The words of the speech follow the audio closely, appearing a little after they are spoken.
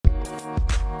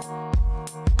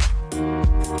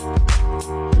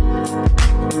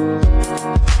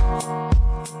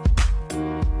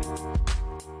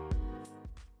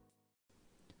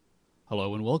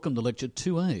welcome to Lecture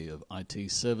 2A of IT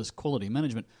Service Quality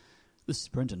Management. This is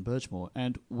Brenton Birchmore,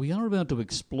 and we are about to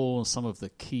explore some of the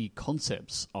key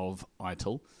concepts of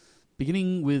ITIL,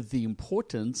 beginning with the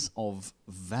importance of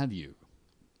value.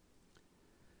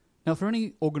 Now, for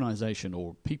any organisation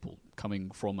or people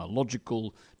coming from a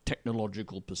logical,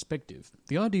 technological perspective,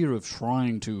 the idea of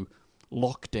trying to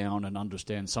lock down and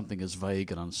understand something as vague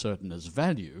and uncertain as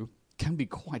value can be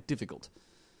quite difficult.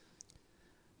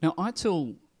 Now,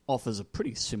 ITIL offers a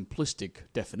pretty simplistic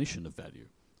definition of value.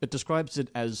 It describes it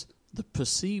as the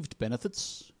perceived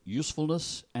benefits,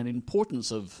 usefulness, and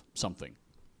importance of something.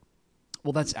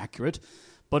 Well, that's accurate,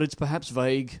 but it's perhaps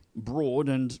vague, broad,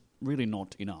 and really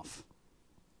not enough.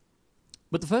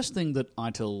 But the first thing that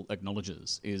ITIL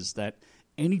acknowledges is that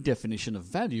any definition of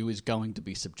value is going to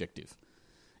be subjective.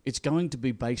 It's going to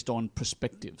be based on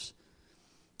perspectives.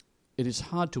 It is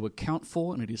hard to account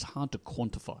for and it is hard to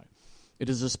quantify. It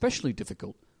is especially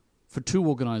difficult for two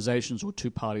organisations or two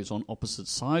parties on opposite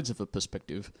sides of a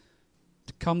perspective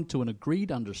to come to an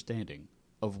agreed understanding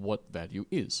of what value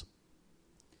is.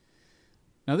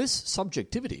 Now, this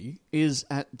subjectivity is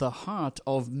at the heart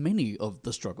of many of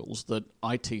the struggles that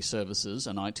IT services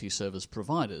and IT service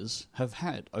providers have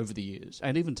had over the years,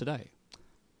 and even today.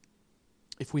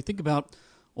 If we think about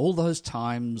all those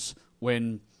times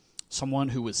when someone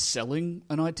who was selling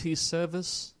an IT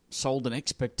service sold an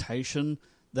expectation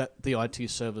that the IT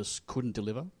service couldn't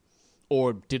deliver,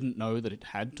 or didn't know that it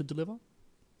had to deliver,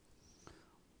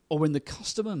 or when the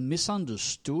customer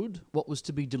misunderstood what was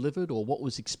to be delivered or what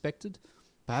was expected,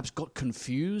 perhaps got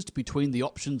confused between the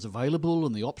options available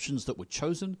and the options that were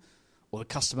chosen, or the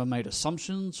customer made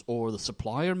assumptions, or the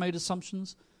supplier made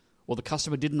assumptions, or the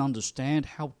customer didn't understand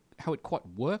how it quite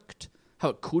worked, how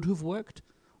it could have worked,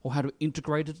 or how to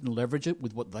integrate it and leverage it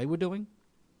with what they were doing.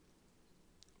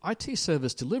 IT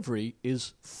service delivery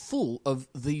is full of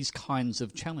these kinds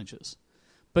of challenges.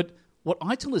 But what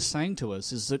ITIL is saying to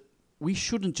us is that we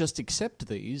shouldn't just accept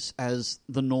these as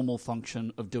the normal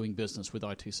function of doing business with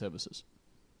IT services.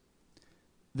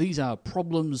 These are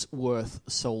problems worth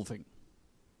solving.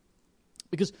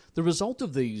 Because the result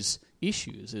of these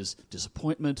issues is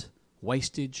disappointment,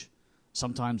 wastage,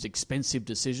 sometimes expensive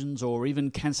decisions, or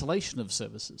even cancellation of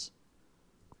services.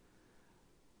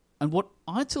 And what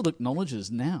ITIL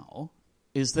acknowledges now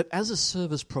is that as a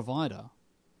service provider,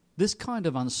 this kind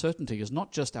of uncertainty is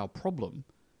not just our problem,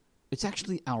 it's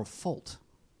actually our fault.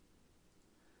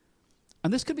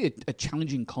 And this could be a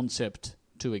challenging concept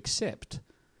to accept,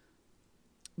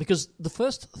 because the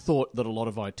first thought that a lot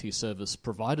of IT service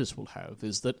providers will have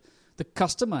is that the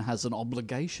customer has an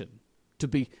obligation to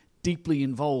be deeply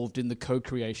involved in the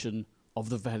co-creation of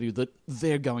the value that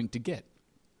they're going to get.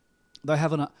 They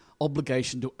have an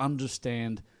obligation to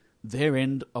understand their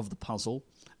end of the puzzle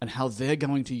and how they're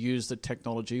going to use the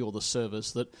technology or the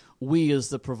service that we as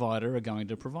the provider are going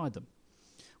to provide them.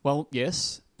 Well,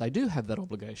 yes, they do have that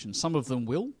obligation. Some of them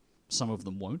will, some of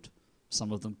them won't,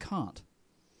 some of them can't.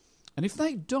 And if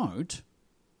they don't,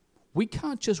 we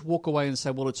can't just walk away and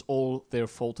say, well, it's all their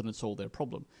fault and it's all their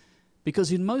problem.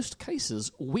 Because in most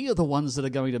cases, we are the ones that are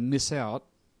going to miss out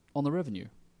on the revenue.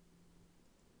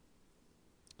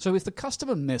 So if the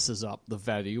customer messes up the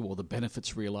value or the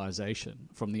benefits realization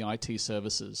from the IT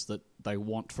services that they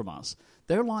want from us,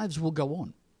 their lives will go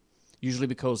on, usually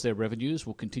because their revenues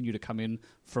will continue to come in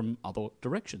from other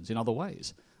directions, in other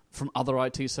ways, from other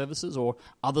IT services or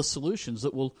other solutions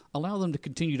that will allow them to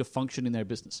continue to function in their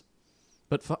business.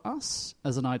 But for us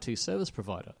as an IT service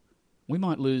provider, we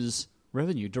might lose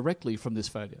revenue directly from this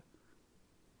failure,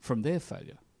 from their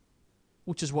failure,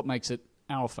 which is what makes it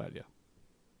our failure.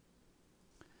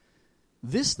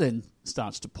 This then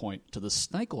starts to point to the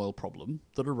snake oil problem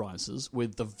that arises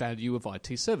with the value of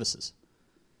IT services.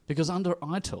 Because under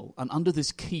ITIL and under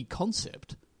this key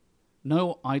concept,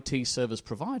 no IT service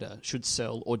provider should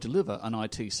sell or deliver an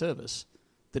IT service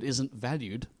that isn't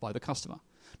valued by the customer.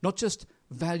 Not just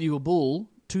valuable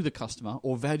to the customer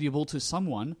or valuable to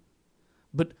someone,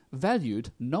 but valued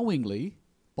knowingly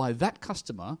by that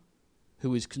customer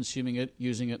who is consuming it,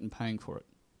 using it, and paying for it.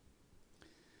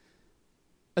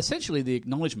 Essentially, the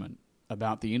acknowledgement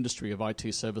about the industry of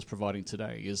IT service providing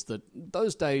today is that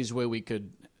those days where we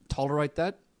could tolerate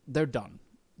that, they're done.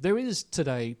 There is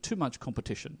today too much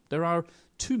competition. There are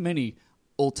too many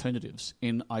alternatives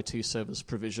in IT service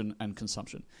provision and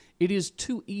consumption. It is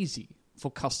too easy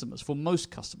for customers, for most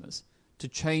customers, to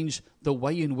change the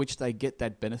way in which they get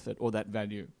that benefit or that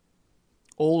value,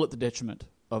 all at the detriment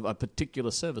of a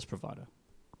particular service provider.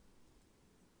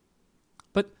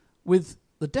 But with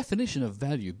the definition of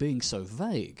value being so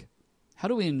vague, how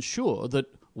do we ensure that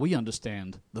we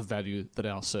understand the value that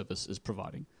our service is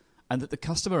providing and that the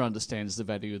customer understands the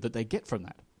value that they get from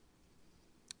that?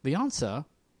 The answer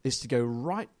is to go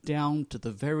right down to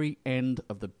the very end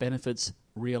of the benefits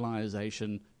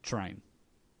realization train.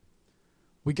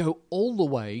 We go all the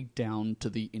way down to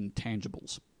the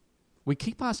intangibles. We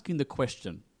keep asking the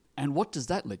question, and what does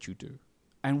that let you do?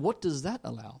 And what does that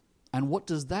allow? And what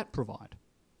does that provide?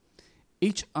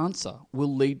 Each answer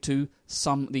will lead to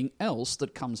something else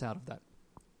that comes out of that.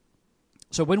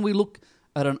 So when we look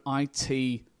at an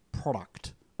IT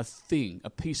product, a thing, a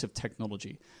piece of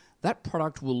technology, that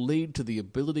product will lead to the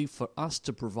ability for us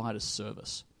to provide a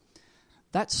service.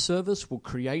 That service will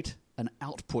create an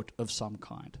output of some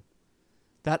kind.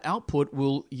 That output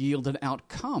will yield an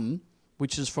outcome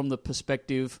which is from the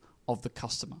perspective of the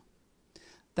customer.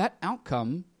 That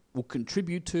outcome will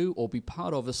contribute to or be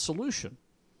part of a solution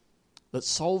that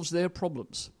solves their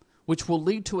problems, which will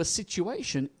lead to a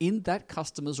situation in that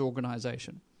customer's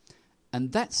organization.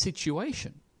 And that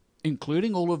situation,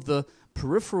 including all of the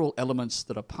peripheral elements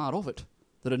that are part of it,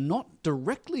 that are not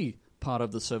directly part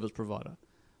of the service provider,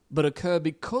 but occur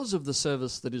because of the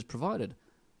service that is provided,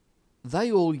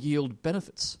 they all yield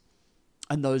benefits.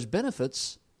 And those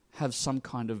benefits have some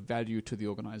kind of value to the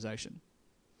organization.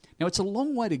 Now, it's a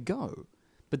long way to go,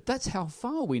 but that's how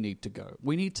far we need to go.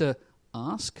 We need to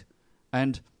ask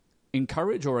and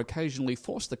encourage or occasionally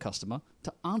force the customer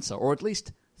to answer, or at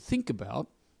least think about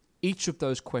each of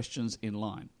those questions in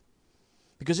line.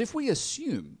 Because if we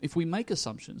assume, if we make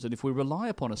assumptions, and if we rely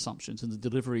upon assumptions in the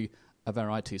delivery of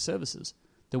our IT services,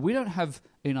 then we don't have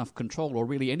enough control, or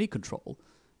really any control,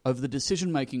 of the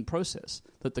decision-making process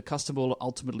that the customer will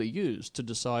ultimately use to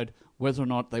decide whether or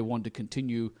not they want to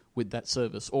continue with that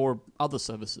service or other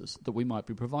services that we might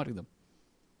be providing them.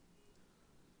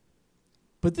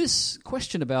 But this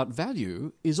question about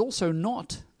value is also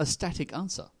not a static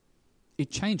answer.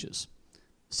 It changes.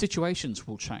 Situations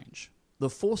will change. The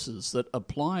forces that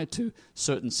apply to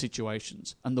certain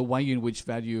situations and the way in which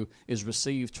value is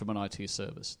received from an IT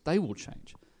service, they will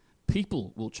change.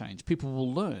 People will change. People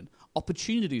will learn.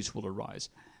 Opportunities will arise.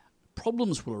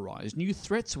 Problems will arise. New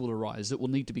threats will arise that will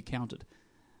need to be countered.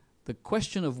 The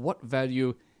question of what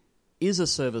value is a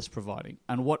service providing,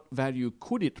 and what value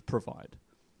could it provide,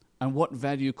 and what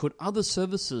value could other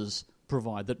services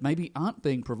provide that maybe aren't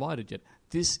being provided yet,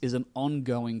 this is an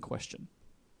ongoing question.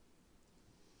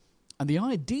 And the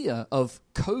idea of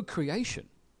co-creation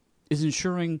is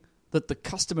ensuring that the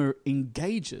customer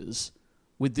engages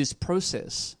with this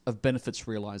process of benefits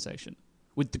realization,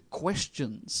 with the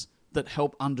questions that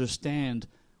help understand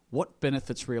what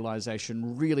benefits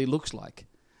realization really looks like,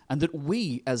 and that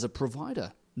we as a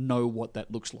provider know what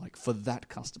that looks like for that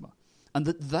customer, and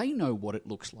that they know what it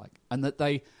looks like, and that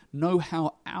they know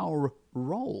how our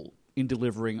role in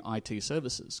delivering IT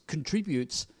services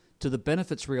contributes to the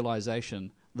benefits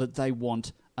realization that they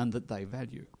want and that they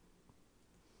value.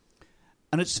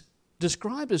 And it's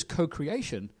described as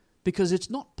co-creation because it's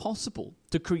not possible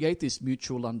to create this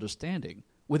mutual understanding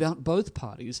without both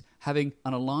parties having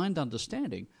an aligned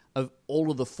understanding of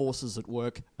all of the forces at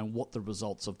work and what the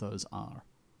results of those are.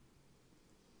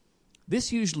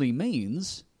 This usually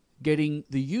means getting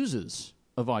the users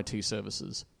of IT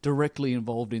services directly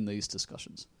involved in these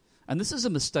discussions. And this is a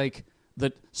mistake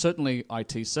that certainly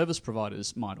IT service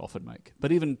providers might often make,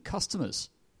 but even customers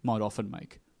might often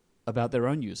make about their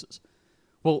own users.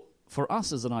 Well, for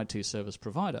us as an IT service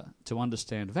provider to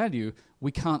understand value,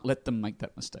 we can't let them make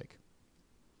that mistake.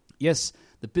 Yes,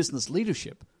 the business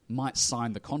leadership might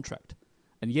sign the contract,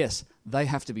 and yes, they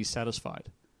have to be satisfied.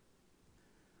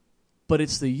 But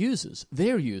it's the users,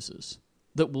 their users,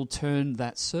 that will turn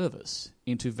that service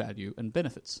into value and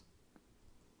benefits.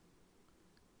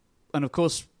 And of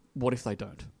course, what if they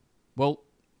don't? Well,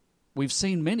 we've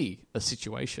seen many a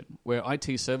situation where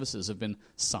IT services have been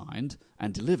signed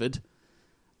and delivered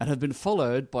and have been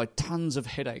followed by tons of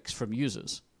headaches from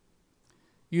users.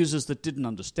 Users that didn't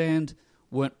understand,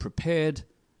 weren't prepared,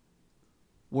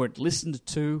 weren't listened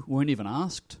to, weren't even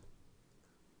asked,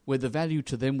 where the value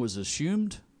to them was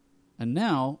assumed, and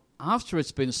now, after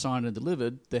it's been signed and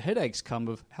delivered, the headaches come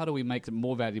of how do we make it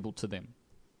more valuable to them.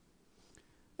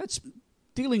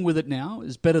 Dealing with it now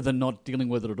is better than not dealing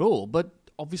with it at all, but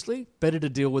obviously better to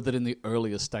deal with it in the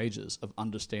earlier stages of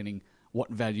understanding what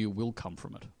value will come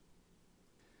from it.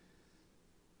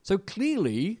 So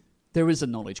clearly, there is a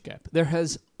knowledge gap. There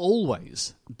has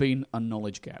always been a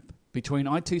knowledge gap between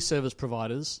IT service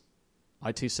providers,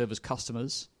 IT service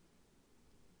customers,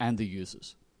 and the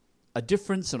users. A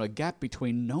difference and a gap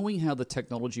between knowing how the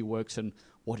technology works and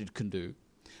what it can do,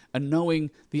 and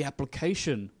knowing the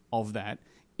application of that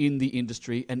in the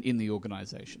industry and in the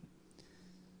organization.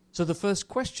 So the first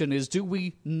question is, do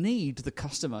we need the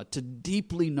customer to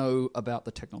deeply know about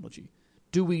the technology?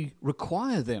 Do we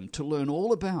require them to learn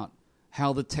all about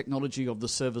how the technology of the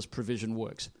service provision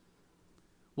works?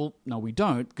 Well, no, we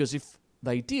don't, because if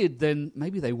they did, then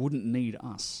maybe they wouldn't need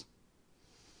us.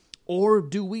 Or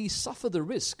do we suffer the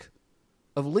risk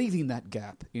of leaving that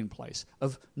gap in place,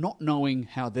 of not knowing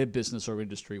how their business or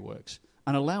industry works,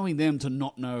 and allowing them to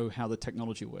not know how the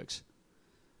technology works,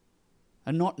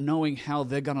 and not knowing how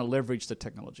they're going to leverage the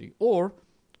technology? Or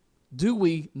do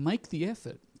we make the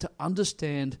effort to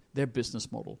understand their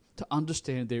business model, to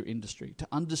understand their industry, to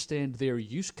understand their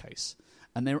use case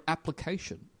and their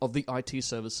application of the IT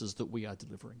services that we are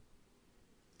delivering?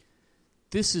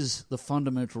 This is the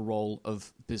fundamental role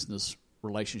of business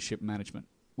relationship management,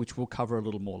 which we'll cover a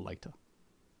little more later.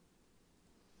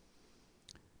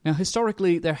 Now,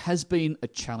 historically, there has been a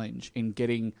challenge in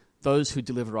getting those who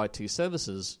deliver IT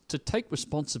services to take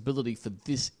responsibility for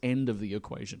this end of the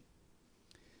equation.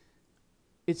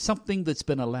 It's something that's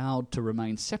been allowed to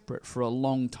remain separate for a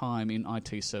long time in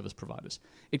IT service providers.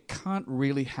 It can't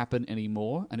really happen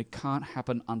anymore, and it can't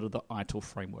happen under the ITIL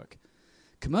framework.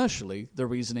 Commercially, the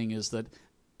reasoning is that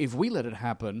if we let it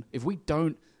happen, if we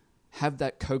don't have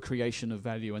that co-creation of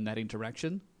value and that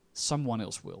interaction, someone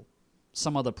else will.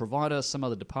 Some other provider, some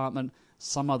other department,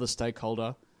 some other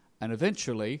stakeholder, and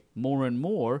eventually, more and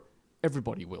more,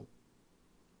 everybody will.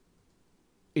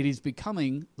 It is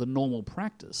becoming the normal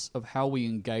practice of how we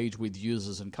engage with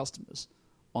users and customers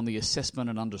on the assessment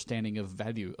and understanding of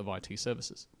value of IT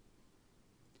services.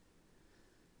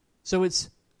 So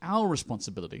it's our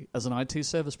responsibility as an IT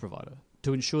service provider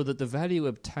to ensure that the value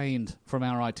obtained from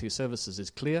our IT services is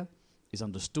clear, is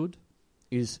understood,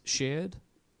 is shared,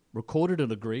 recorded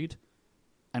and agreed,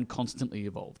 and constantly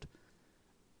evolved.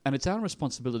 And it's our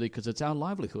responsibility because it's our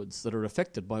livelihoods that are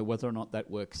affected by whether or not that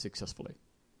works successfully.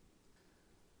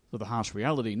 So the harsh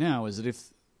reality now is that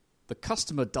if the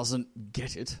customer doesn't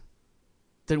get it,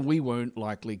 then we won't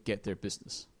likely get their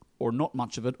business, or not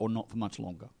much of it, or not for much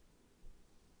longer.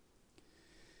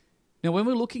 Now, when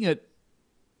we're looking at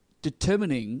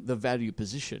determining the value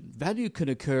position, value can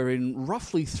occur in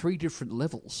roughly 3 different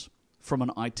levels from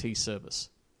an IT service.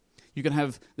 You can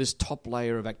have this top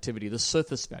layer of activity, the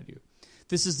surface value.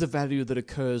 This is the value that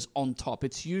occurs on top.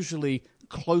 It's usually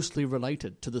closely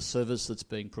related to the service that's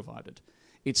being provided.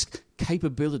 It's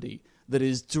capability that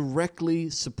is directly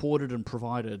supported and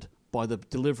provided by the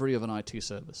delivery of an IT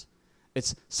service.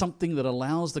 It's something that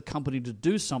allows the company to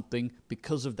do something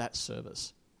because of that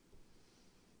service.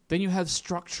 Then you have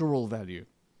structural value.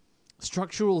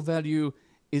 Structural value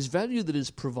is value that is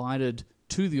provided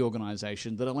to the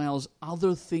organization that allows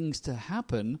other things to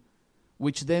happen,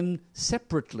 which then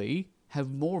separately have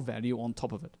more value on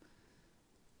top of it.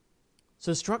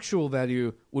 So structural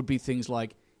value would be things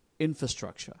like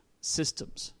infrastructure,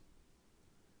 systems.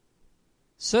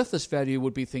 Surface value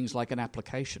would be things like an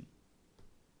application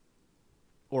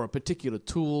or a particular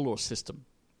tool or system.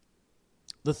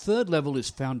 The third level is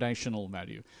foundational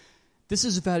value. This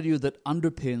is value that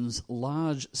underpins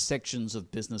large sections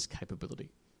of business capability.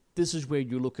 This is where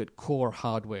you look at core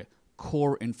hardware,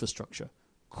 core infrastructure,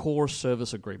 core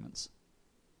service agreements.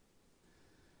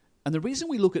 And the reason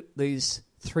we look at these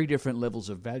 3 different levels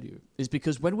of value is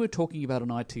because when we're talking about an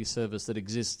IT service that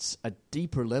exists at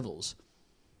deeper levels,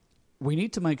 we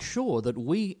need to make sure that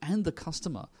we and the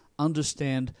customer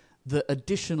understand the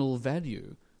additional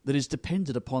value that is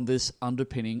dependent upon this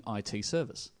underpinning IT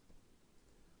service.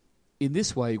 In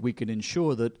this way, we can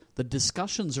ensure that the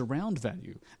discussions around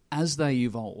value, as they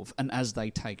evolve and as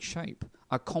they take shape,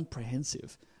 are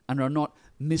comprehensive and are not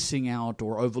missing out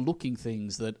or overlooking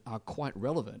things that are quite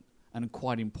relevant and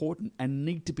quite important and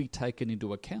need to be taken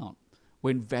into account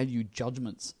when value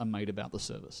judgments are made about the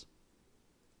service.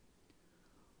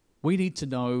 We need to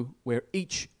know where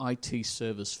each IT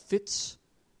service fits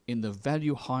in the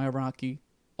value hierarchy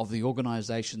of the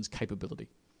organization's capability.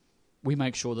 We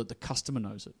make sure that the customer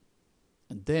knows it,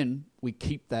 and then we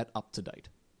keep that up to date.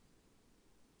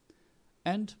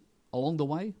 And along the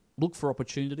way, look for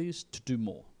opportunities to do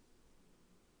more.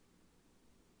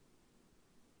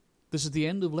 This is the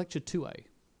end of Lecture 2A.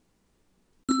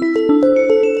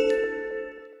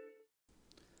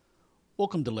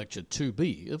 Welcome to Lecture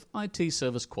 2B of IT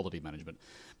Service Quality Management.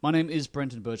 My name is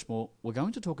Brenton Birchmore. We're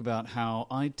going to talk about how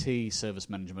IT Service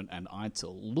Management and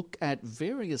ITIL look at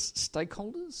various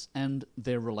stakeholders and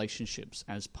their relationships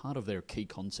as part of their key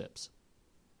concepts.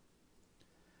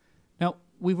 Now,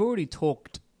 we've already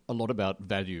talked a lot about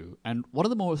value, and one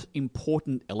of the most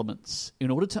important elements in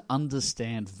order to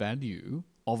understand value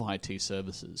of IT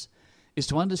services is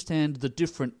to understand the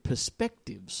different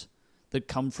perspectives that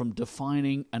come from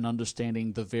defining and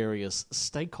understanding the various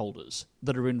stakeholders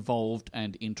that are involved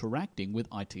and interacting with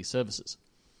IT services.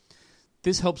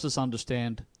 This helps us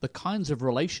understand the kinds of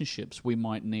relationships we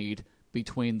might need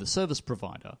between the service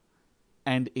provider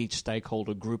and each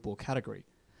stakeholder group or category,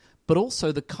 but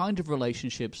also the kind of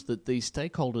relationships that these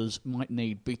stakeholders might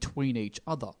need between each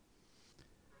other.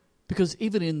 Because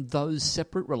even in those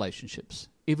separate relationships,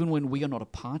 even when we are not a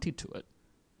party to it,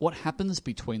 what happens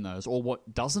between those or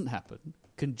what doesn't happen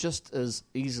can just as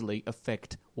easily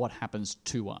affect what happens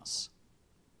to us.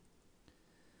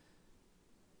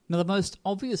 Now, the most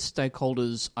obvious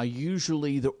stakeholders are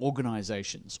usually the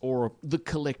organizations or the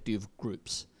collective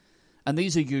groups. And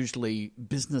these are usually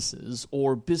businesses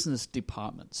or business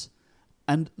departments.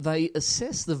 And they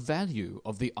assess the value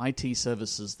of the IT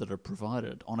services that are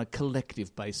provided on a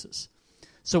collective basis.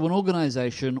 So an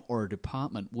organization or a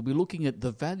department will be looking at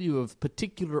the value of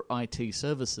particular IT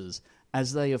services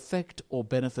as they affect or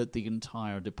benefit the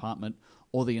entire department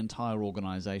or the entire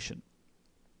organization.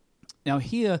 Now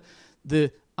here,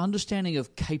 the understanding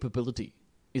of capability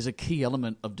is a key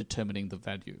element of determining the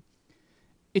value.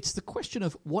 It's the question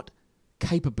of what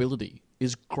capability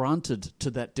is granted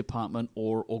to that department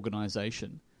or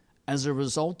organization as a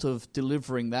result of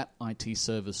delivering that IT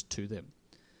service to them.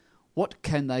 What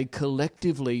can they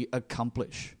collectively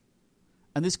accomplish?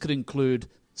 And this could include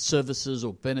services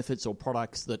or benefits or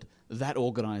products that that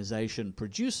organization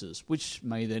produces, which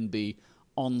may then be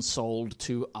on-sold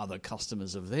to other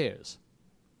customers of theirs.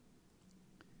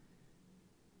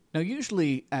 Now,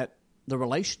 usually at the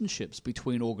relationships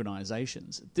between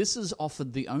organizations, this is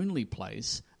often the only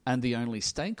place and the only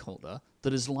stakeholder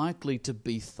that is likely to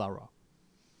be thorough.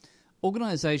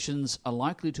 Organizations are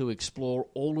likely to explore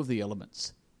all of the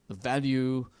elements, the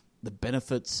value, the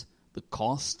benefits, the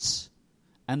costs,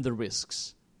 and the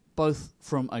risks, both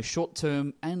from a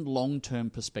short-term and long-term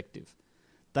perspective.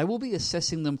 They will be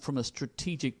assessing them from a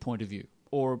strategic point of view,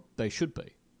 or they should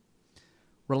be.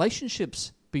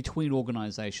 Relationships between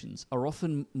organizations are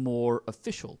often more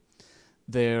official.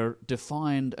 They're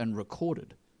defined and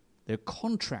recorded. They're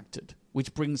contracted,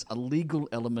 which brings a legal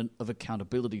element of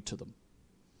accountability to them.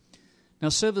 Now,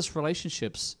 service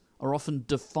relationships are often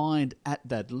defined at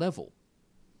that level,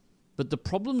 but the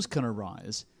problems can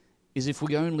arise is if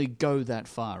we only go that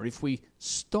far, if we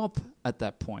stop at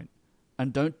that point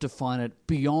and don't define it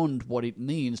beyond what it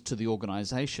means to the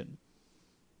organization,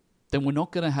 then we're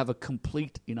not going to have a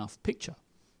complete enough picture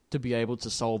to be able to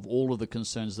solve all of the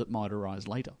concerns that might arise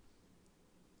later.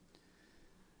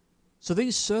 So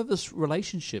these service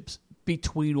relationships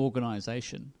between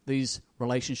organization, these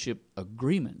relationship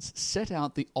agreements, set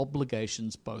out the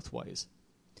obligations both ways.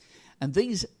 And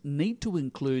these need to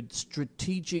include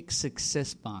strategic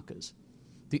success markers,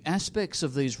 the aspects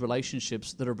of these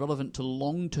relationships that are relevant to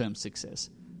long-term success,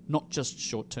 not just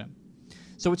short-term.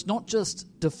 So it's not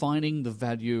just defining the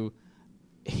value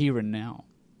here and now.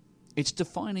 It's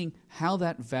defining how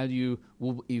that value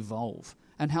will evolve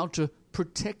and how to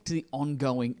protect the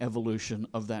ongoing evolution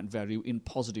of that value in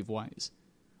positive ways,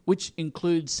 which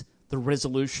includes the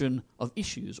resolution of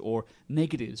issues or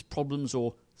negatives, problems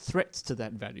or threats to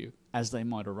that value as they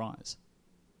might arise.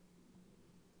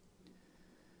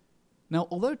 Now,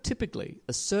 although typically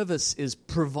a service is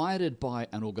provided by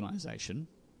an organization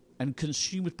and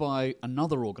consumed by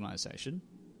another organization,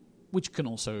 which can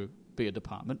also be a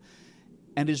department,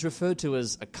 and is referred to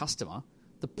as a customer,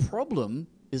 the problem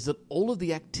is that all of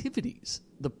the activities,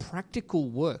 the practical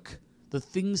work, the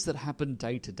things that happen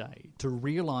day to day to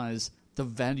realize the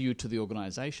value to the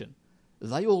organization,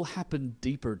 they all happen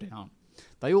deeper down.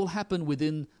 They all happen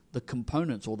within the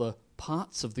components or the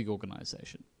parts of the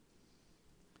organization.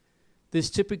 This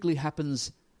typically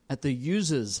happens at the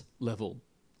user's level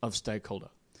of stakeholder.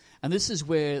 And this is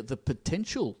where the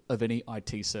potential of any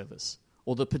IT service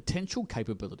or the potential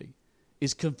capability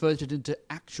is converted into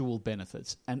actual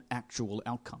benefits and actual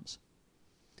outcomes.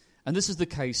 And this is the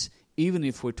case even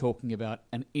if we're talking about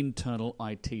an internal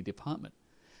IT department.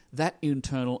 That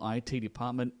internal IT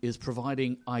department is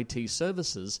providing IT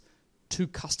services to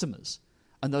customers.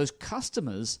 And those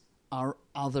customers are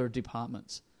other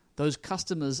departments. Those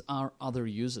customers are other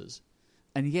users.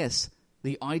 And yes,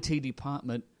 the IT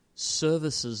department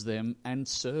services them and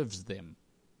serves them.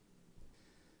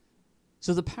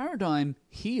 So the paradigm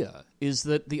here is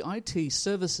that the IT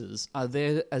services are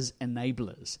there as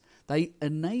enablers. They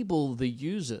enable the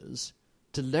users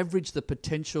to leverage the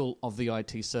potential of the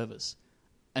IT service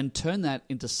and turn that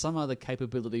into some other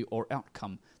capability or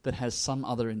outcome that has some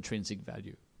other intrinsic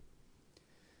value.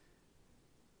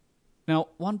 Now,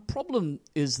 one problem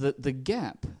is that the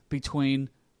gap between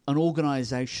an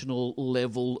organizational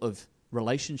level of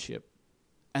relationship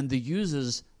and the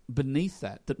users beneath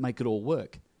that make it all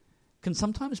work can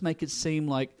sometimes make it seem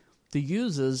like the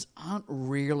users aren't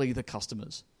really the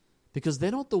customers because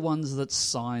they're not the ones that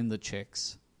sign the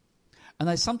checks. And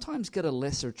they sometimes get a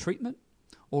lesser treatment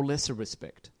or lesser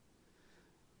respect.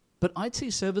 But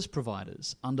IT service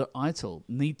providers under ITIL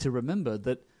need to remember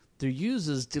that the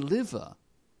users deliver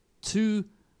to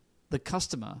the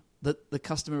customer that the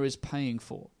customer is paying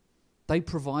for. They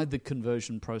provide the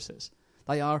conversion process.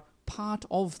 They are part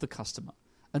of the customer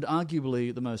and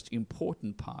arguably the most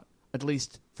important part, at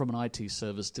least from an IT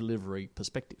service delivery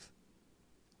perspective.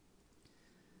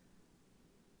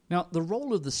 Now, the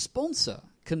role of the sponsor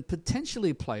can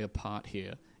potentially play a part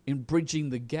here in bridging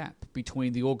the gap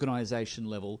between the organization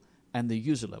level and the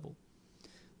user level.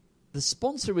 The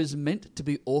sponsor is meant to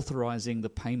be authorizing the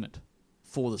payment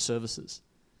for the services.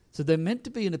 So they're meant to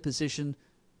be in a position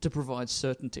to provide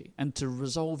certainty and to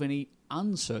resolve any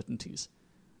uncertainties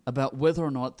about whether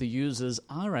or not the users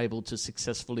are able to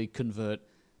successfully convert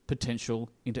potential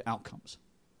into outcomes.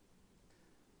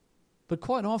 But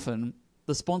quite often,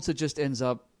 the sponsor just ends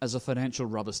up as a financial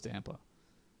rubber stamper,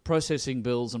 processing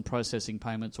bills and processing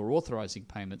payments or authorizing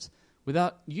payments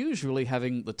without usually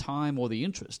having the time or the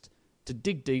interest to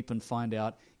dig deep and find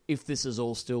out if this is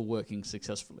all still working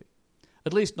successfully.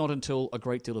 At least not until a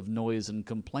great deal of noise and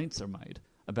complaints are made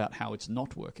about how it's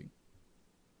not working.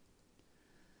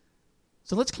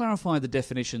 So let's clarify the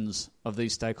definitions of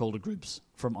these stakeholder groups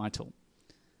from ITIL.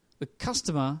 The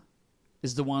customer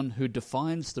is the one who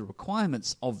defines the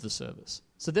requirements of the service.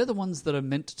 So they're the ones that are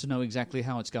meant to know exactly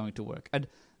how it's going to work. And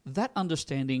that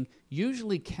understanding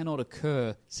usually cannot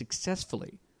occur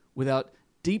successfully without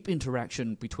deep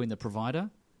interaction between the provider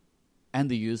and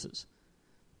the users.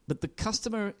 But the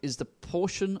customer is the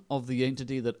portion of the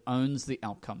entity that owns the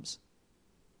outcomes.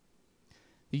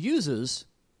 The users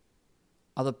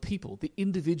are the people, the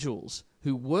individuals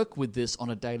who work with this on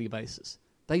a daily basis.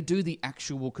 They do the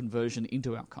actual conversion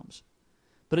into outcomes.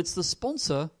 But it's the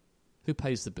sponsor who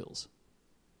pays the bills.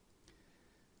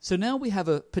 So now we have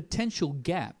a potential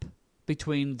gap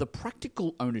between the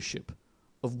practical ownership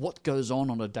of what goes on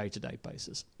a day-to-day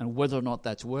basis and whether or not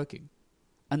that's working,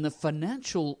 and the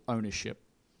financial ownership,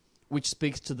 which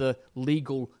speaks to the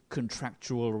legal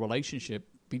contractual relationship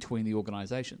between the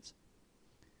organizations.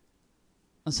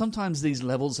 And sometimes these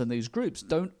levels and these groups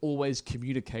don't always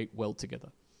communicate well together.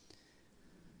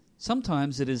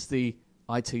 Sometimes it is the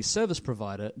IT service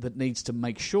provider that needs to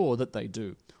make sure that they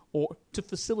do, or to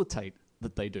facilitate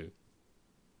that they do.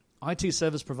 IT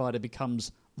service provider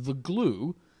becomes the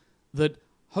glue that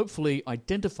hopefully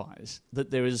identifies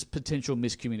that there is potential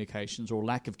miscommunications or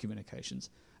lack of communications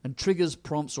and triggers,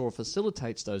 prompts, or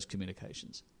facilitates those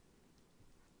communications.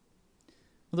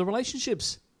 Well, the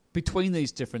relationships between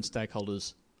these different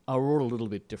stakeholders are all a little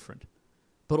bit different,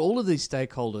 but all of these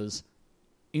stakeholders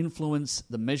influence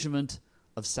the measurement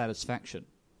of satisfaction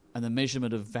and the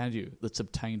measurement of value that's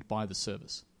obtained by the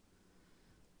service.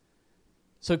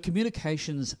 So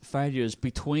communications failures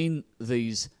between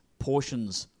these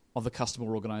portions of the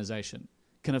customer organization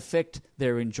can affect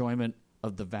their enjoyment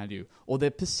of the value or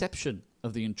their perception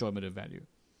of the enjoyment of value,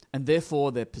 and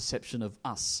therefore their perception of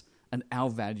us and our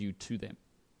value to them.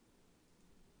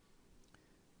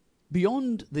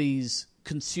 Beyond these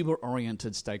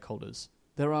consumer-oriented stakeholders,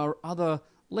 there are other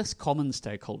less common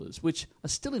stakeholders which are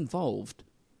still involved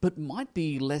but might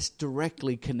be less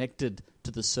directly connected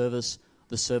to the service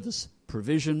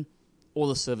provision, or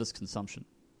the service consumption.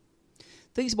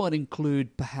 These might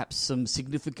include perhaps some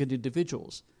significant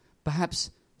individuals,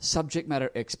 perhaps subject matter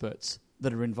experts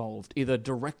that are involved, either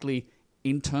directly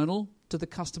internal to the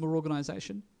customer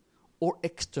organization or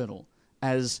external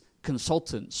as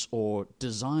consultants or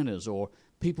designers or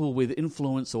people with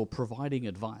influence or providing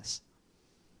advice.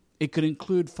 It could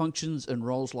include functions and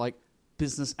roles like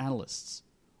business analysts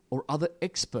or other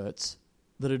experts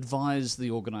that advise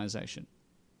the organization.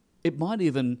 It might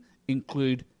even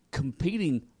include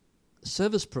competing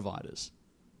service providers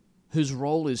whose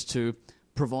role is to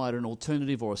provide an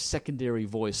alternative or a secondary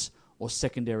voice or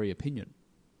secondary opinion.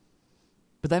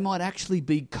 But they might actually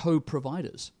be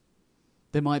co-providers.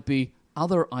 There might be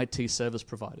other IT service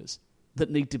providers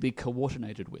that need to be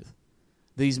coordinated with.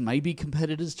 These may be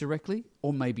competitors directly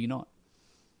or maybe not.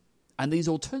 And these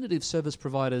alternative service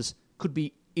providers could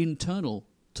be internal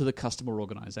to the customer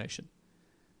organization.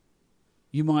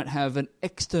 You might have an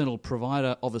external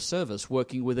provider of a service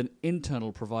working with an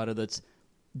internal provider that's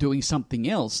doing something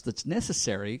else that's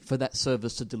necessary for that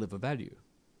service to deliver value.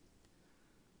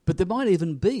 But there might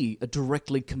even be a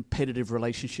directly competitive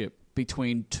relationship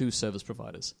between two service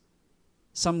providers.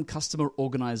 Some customer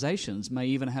organizations may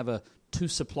even have a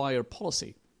two-supplier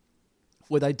policy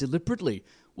where they deliberately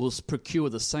will procure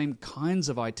the same kinds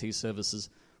of IT services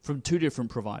from two different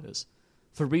providers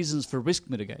for reasons for risk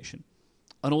mitigation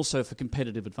and also for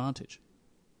competitive advantage.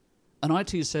 An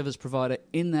IT service provider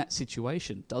in that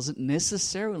situation doesn't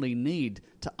necessarily need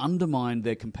to undermine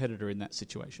their competitor in that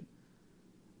situation.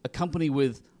 A company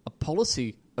with a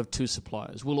policy of two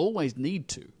suppliers will always need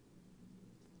to.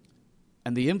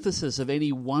 And the emphasis of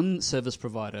any one service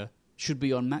provider should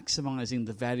be on maximizing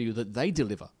the value that they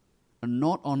deliver and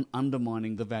not on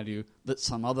undermining the value that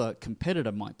some other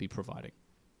competitor might be providing.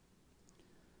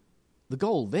 The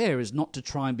goal there is not to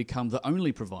try and become the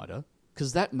only provider,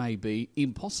 because that may be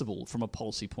impossible from a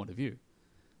policy point of view.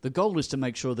 The goal is to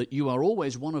make sure that you are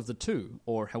always one of the two,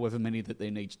 or however many that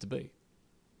there needs to be.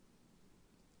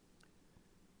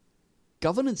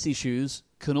 Governance issues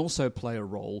can also play a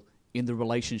role in the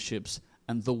relationships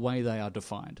and the way they are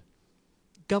defined.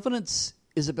 Governance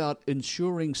is about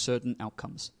ensuring certain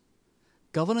outcomes.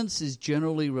 Governance is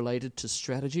generally related to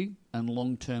strategy and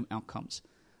long-term outcomes,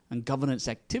 and governance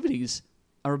activities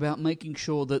are about making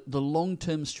sure that the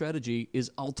long-term strategy is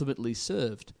ultimately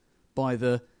served by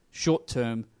the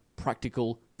short-term,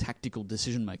 practical, tactical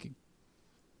decision-making.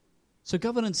 So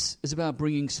governance is about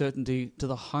bringing certainty to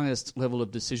the highest level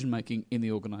of decision-making in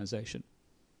the organisation.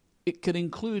 It can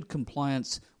include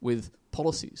compliance with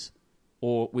policies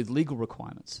or with legal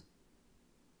requirements.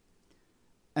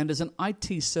 And as an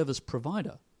IT service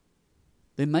provider,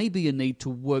 there may be a need to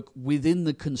work within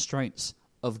the constraints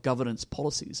of governance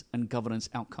policies and governance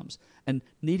outcomes, and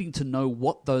needing to know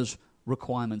what those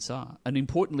requirements are, and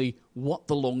importantly, what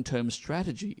the long-term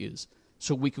strategy is,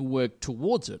 so we can work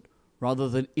towards it rather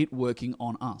than it working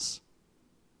on us.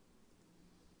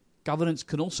 Governance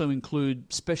can also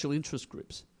include special interest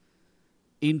groups,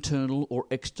 internal or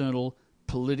external,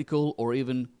 political or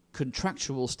even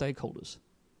contractual stakeholders.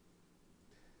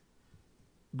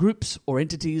 Groups or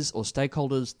entities or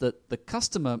stakeholders that the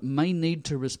customer may need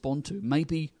to respond to, may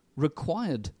be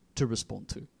required to respond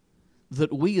to,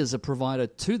 that we as a provider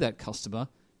to that customer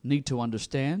need to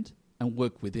understand and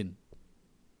work within.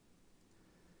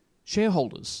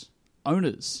 Shareholders,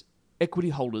 owners, equity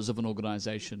holders of an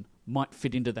organisation might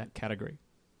fit into that category,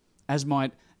 as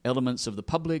might elements of the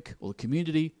public or the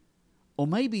community, or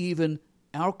maybe even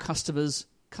our customers'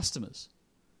 customers,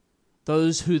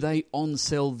 those who they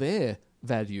on-sell their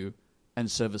value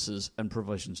and services and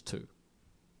provisions to.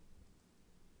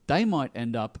 They might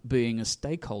end up being a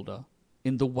stakeholder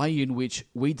in the way in which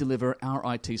we deliver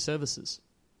our IT services.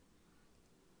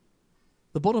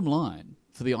 The bottom line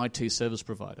for the IT service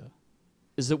provider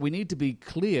is that we need to be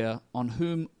clear on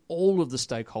whom all of the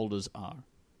stakeholders are.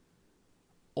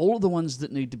 All of the ones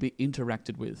that need to be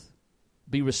interacted with,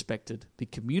 be respected, be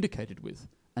communicated with,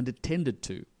 and attended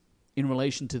to in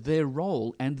relation to their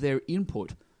role and their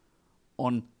input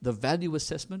on the value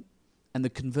assessment and the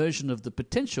conversion of the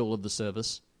potential of the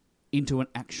service into an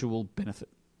actual benefit.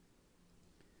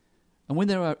 And when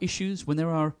there are issues, when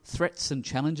there are threats and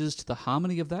challenges to the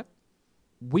harmony of that,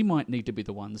 we might need to be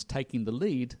the ones taking the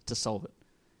lead to solve it,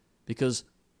 because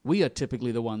we are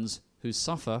typically the ones who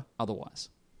suffer otherwise.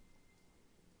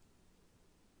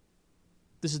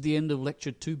 This is the end of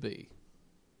Lecture 2B.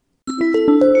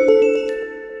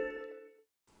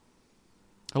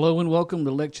 Hello and welcome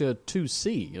to Lecture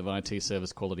 2C of IT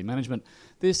Service Quality Management.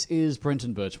 This is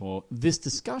Brenton Birchmore. This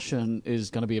discussion is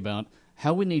going to be about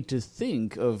how we need to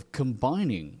think of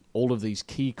combining all of these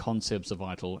key concepts of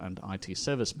ITIL and IT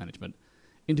service management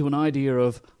into an idea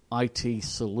of IT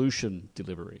solution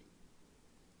delivery.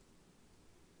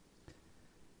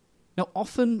 Now,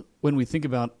 often when we think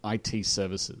about IT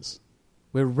services,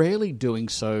 we're rarely doing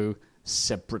so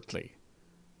separately.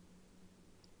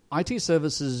 IT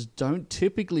services don't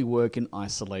typically work in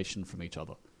isolation from each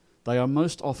other. They are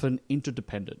most often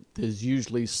interdependent. There's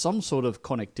usually some sort of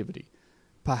connectivity,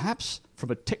 perhaps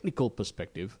from a technical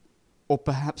perspective, or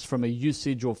perhaps from a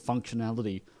usage or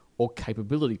functionality or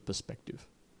capability perspective.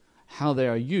 How they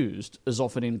are used is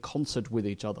often in concert with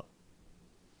each other.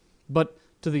 But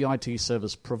to the IT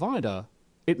service provider,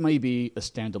 it may be a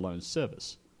standalone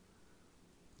service.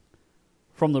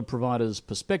 From the provider's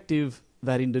perspective,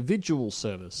 that individual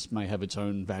service may have its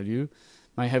own value,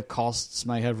 may have costs,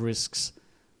 may have risks,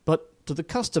 but to the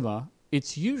customer,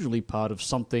 it's usually part of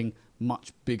something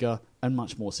much bigger and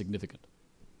much more significant.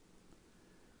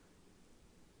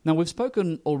 Now, we've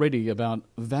spoken already about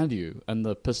value and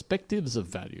the perspectives of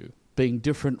value being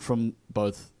different from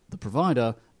both the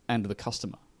provider and the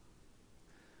customer.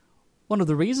 One of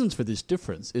the reasons for this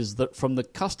difference is that from the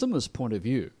customer's point of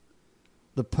view,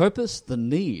 the purpose, the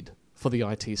need for the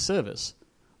IT service,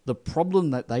 the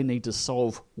problem that they need to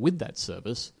solve with that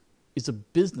service is a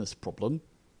business problem,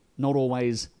 not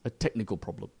always a technical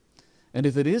problem. And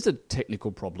if it is a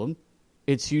technical problem,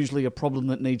 it's usually a problem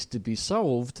that needs to be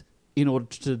solved in order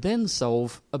to then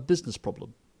solve a business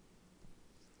problem.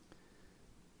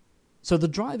 So the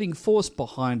driving force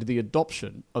behind the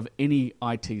adoption of any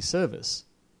IT service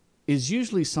is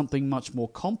usually something much more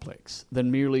complex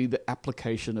than merely the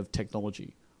application of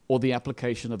technology or the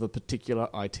application of a particular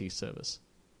IT service.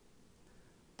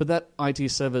 But that IT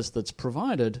service that's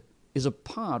provided is a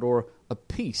part or a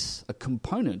piece, a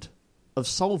component of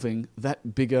solving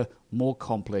that bigger, more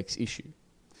complex issue.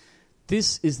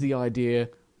 This is the idea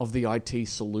of the IT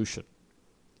solution,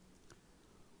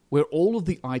 where all of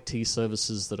the IT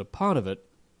services that are part of it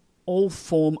all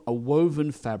form a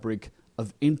woven fabric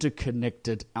of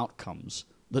interconnected outcomes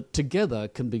that together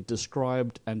can be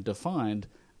described and defined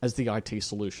as the IT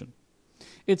solution.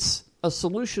 It's a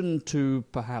solution to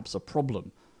perhaps a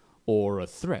problem, or a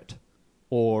threat,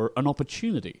 or an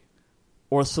opportunity,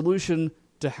 or a solution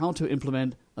to how to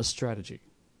implement a strategy.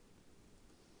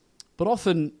 But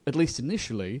often, at least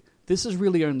initially, this is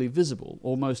really only visible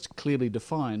or most clearly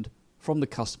defined from the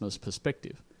customer's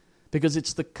perspective, because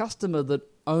it's the customer that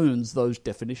owns those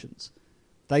definitions.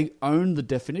 They own the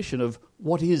definition of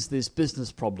what is this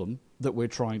business problem that we're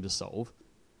trying to solve,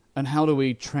 and how do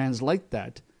we translate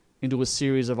that into a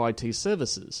series of IT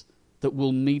services that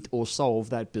will meet or solve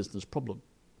that business problem.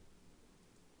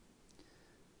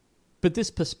 But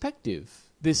this perspective,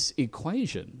 this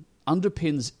equation,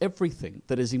 underpins everything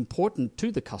that is important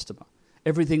to the customer,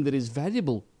 everything that is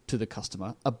valuable to the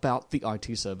customer about the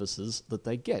IT services that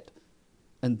they get,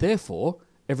 and therefore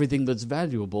everything that's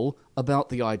valuable about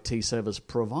the IT service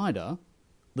provider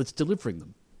that's delivering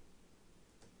them.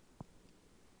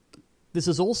 This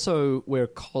is also where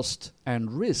cost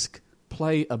and risk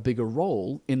play a bigger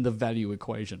role in the value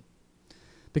equation,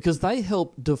 because they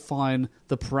help define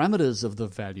the parameters of the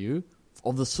value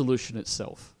of the solution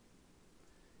itself.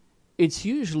 It's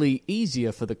usually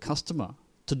easier for the customer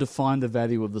to define the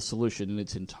value of the solution in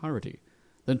its entirety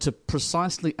than to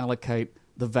precisely allocate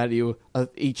the value of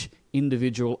each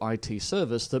individual IT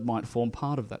service that might form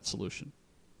part of that solution.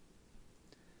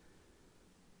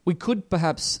 We could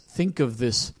perhaps think of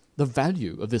the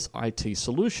value of this IT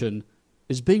solution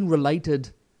as being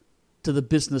related to the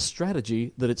business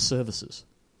strategy that it services.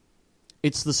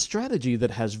 It's the strategy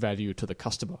that has value to the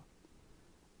customer,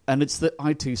 and it's the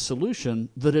IT solution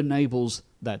that enables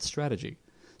that strategy.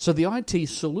 So the IT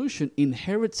solution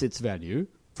inherits its value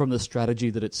from the strategy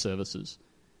that it services,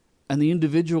 and the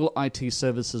individual IT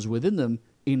services within them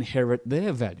inherit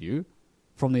their value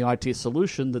from the IT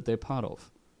solution that they're part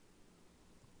of.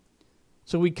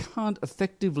 So we can't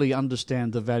effectively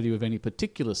understand the value of any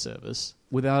particular service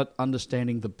without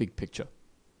understanding the big picture.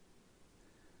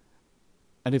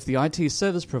 And if the IT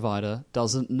service provider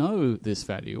doesn't know this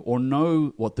value or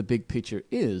know what the big picture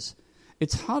is,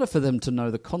 it's harder for them to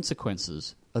know the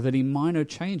consequences of any minor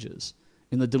changes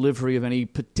in the delivery of any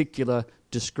particular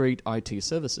discrete IT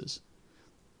services.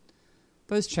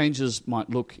 Those changes might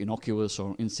look innocuous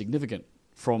or insignificant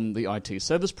from the IT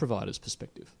service provider's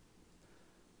perspective,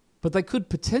 but they could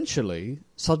potentially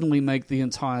suddenly make the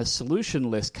entire solution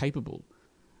less capable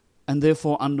and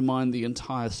therefore undermine the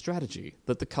entire strategy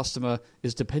that the customer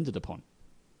is dependent upon.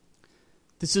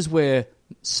 This is where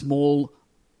small,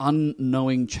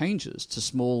 unknowing changes to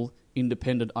small,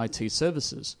 independent IT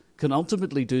services can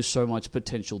ultimately do so much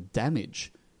potential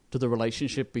damage to the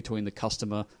relationship between the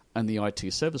customer and the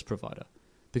IT service provider,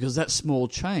 because that small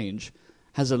change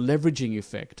has a leveraging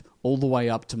effect all the way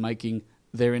up to making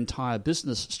their entire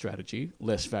business strategy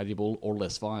less valuable or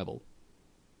less viable.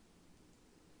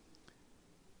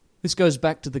 This goes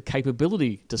back to the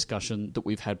capability discussion that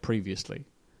we've had previously.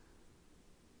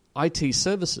 IT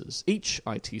services, each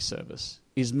IT service,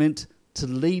 is meant to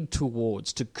lead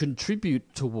towards, to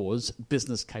contribute towards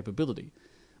business capability.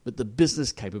 But the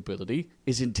business capability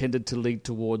is intended to lead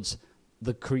towards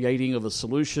the creating of a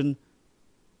solution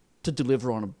to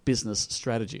deliver on a business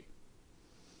strategy.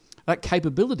 That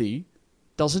capability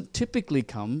doesn't typically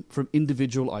come from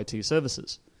individual IT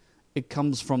services. It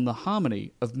comes from the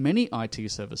harmony of many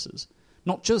IT services,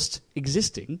 not just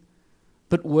existing,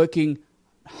 but working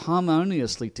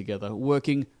harmoniously together,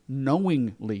 working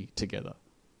knowingly together,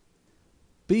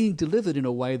 being delivered in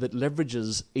a way that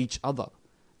leverages each other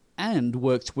and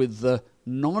works with the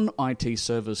non-IT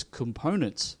service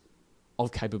components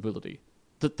of capability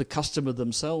that the customer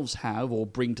themselves have or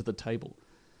bring to the table,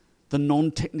 the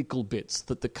non-technical bits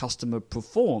that the customer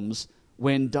performs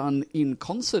when done in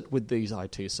concert with these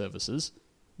IT services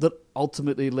that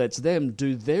ultimately lets them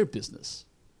do their business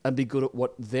and be good at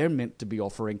what they're meant to be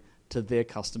offering to their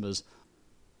customers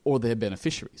or their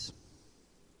beneficiaries.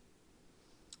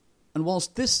 And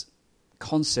whilst this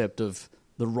concept of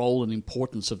the role and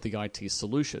importance of the IT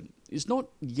solution is not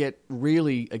yet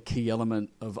really a key element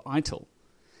of ITIL,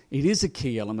 it is a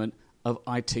key element of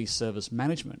IT service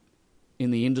management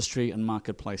in the industry and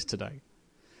marketplace today.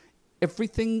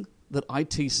 Everything that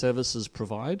IT services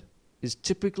provide is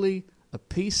typically a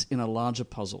piece in a larger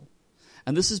puzzle.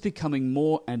 And this is becoming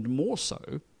more and more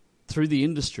so through the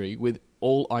industry with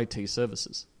all IT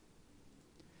services.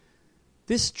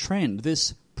 This trend,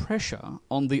 this pressure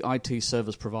on the IT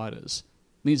service providers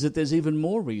means that there's even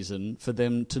more reason for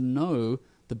them to know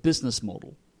the business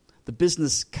model, the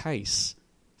business case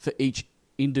for each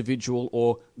individual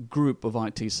or group of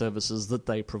IT services that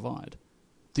they provide.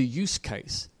 The use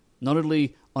case, not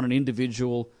only on an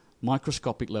individual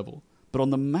microscopic level, but on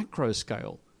the macro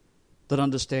scale that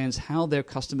understands how their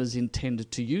customers intend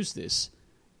to use this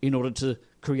in order to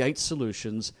create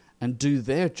solutions and do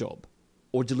their job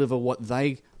or deliver what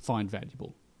they find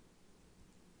valuable.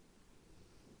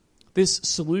 This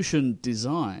solution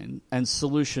design and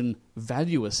solution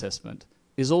value assessment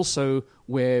is also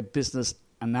where business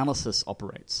analysis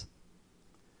operates,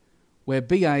 where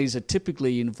BAs are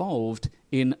typically involved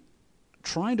in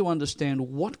trying to understand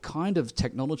what kind of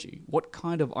technology, what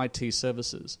kind of IT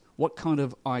services, what kind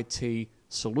of IT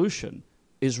solution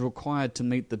is required to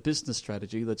meet the business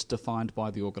strategy that's defined by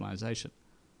the organization.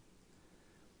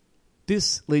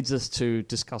 This leads us to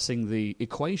discussing the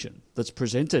equation that's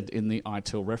presented in the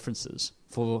ITIL references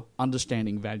for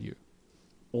understanding value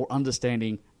or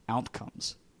understanding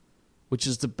outcomes, which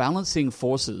is the balancing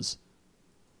forces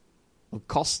of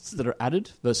costs that are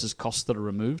added versus costs that are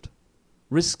removed,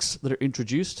 risks that are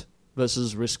introduced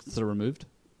versus risks that are removed,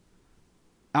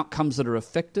 outcomes that are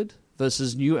affected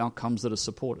versus new outcomes that are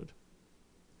supported.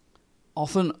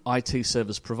 Often IT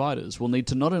service providers will need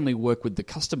to not only work with the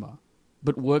customer,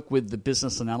 but work with the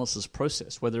business analysis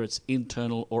process, whether it's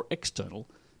internal or external,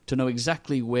 to know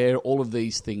exactly where all of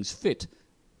these things fit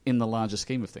in the larger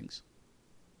scheme of things.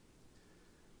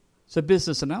 So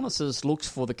business analysis looks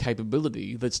for the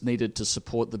capability that's needed to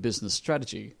support the business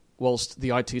strategy, whilst the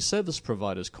IT service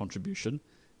provider's contribution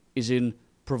is in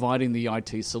providing the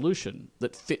IT solution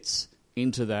that fits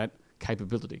into that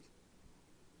capability.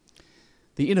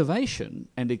 The innovation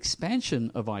and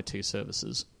expansion of IT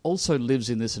services also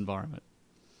lives in this environment.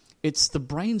 It's the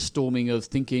brainstorming of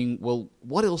thinking, well,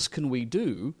 what else can we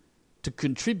do to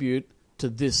contribute to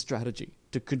this strategy,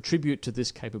 to contribute to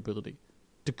this capability,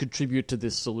 to contribute to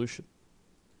this solution?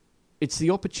 It's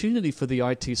the opportunity for the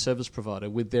IT service provider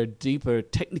with their deeper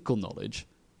technical knowledge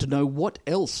to know what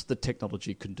else the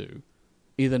technology can do,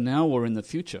 either now or in the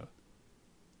future,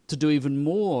 to do even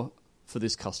more for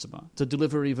this customer, to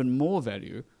deliver even more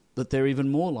value that they're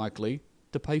even more likely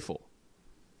to pay for.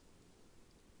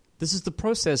 This is the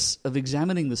process of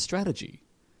examining the strategy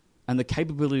and the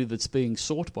capability that's being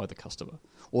sought by the customer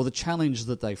or the challenge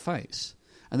that they face,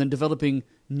 and then developing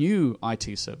new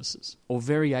IT services or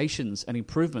variations and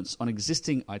improvements on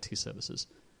existing IT services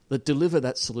that deliver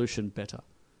that solution better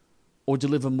or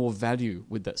deliver more value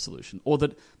with that solution, or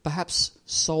that perhaps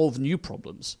solve new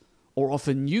problems or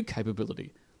offer new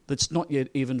capability that's not yet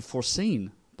even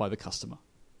foreseen by the customer.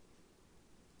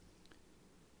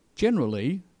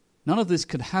 Generally, none of this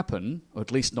could happen, or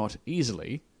at least not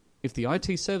easily, if the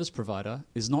IT service provider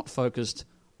is not focused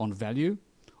on value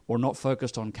or not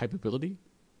focused on capability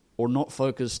or not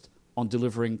focused on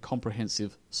delivering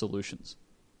comprehensive solutions.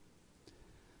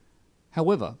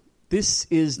 However, this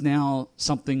is now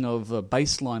something of a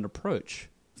baseline approach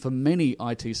for many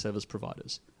IT service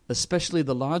providers, especially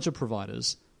the larger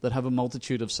providers that have a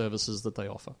multitude of services that they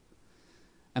offer.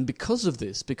 And because of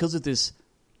this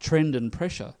trend and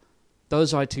pressure,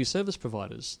 those IT service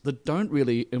providers that don't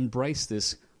really embrace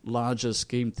this larger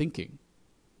scheme thinking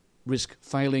risk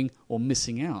failing or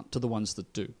missing out to the ones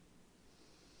that do.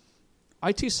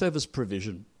 IT service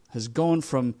provision has gone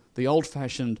from the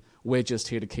old-fashioned, we're just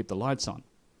here to keep the lights on,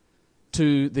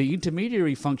 to the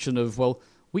intermediary function of, well,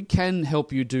 we can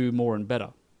help you do more and better,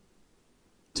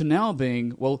 to now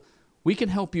being, well, we can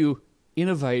help you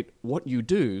innovate what you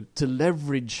do to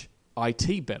leverage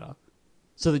IT better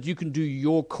so that you can do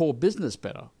your core business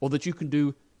better, or that you can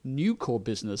do new core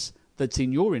business that's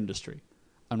in your industry,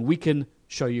 and we can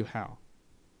show you how.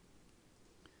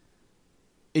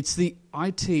 It's the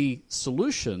IT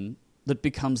solution that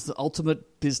becomes the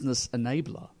ultimate business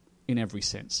enabler in every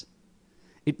sense.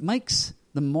 It makes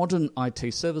the modern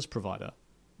IT service provider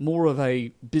more of a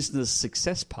business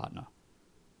success partner,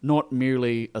 not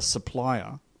merely a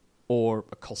supplier or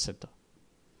a cost center.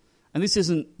 And this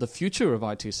isn't the future of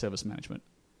IT service management.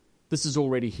 This is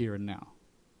already here and now.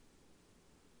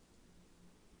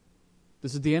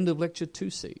 This is the end of Lecture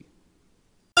 2C.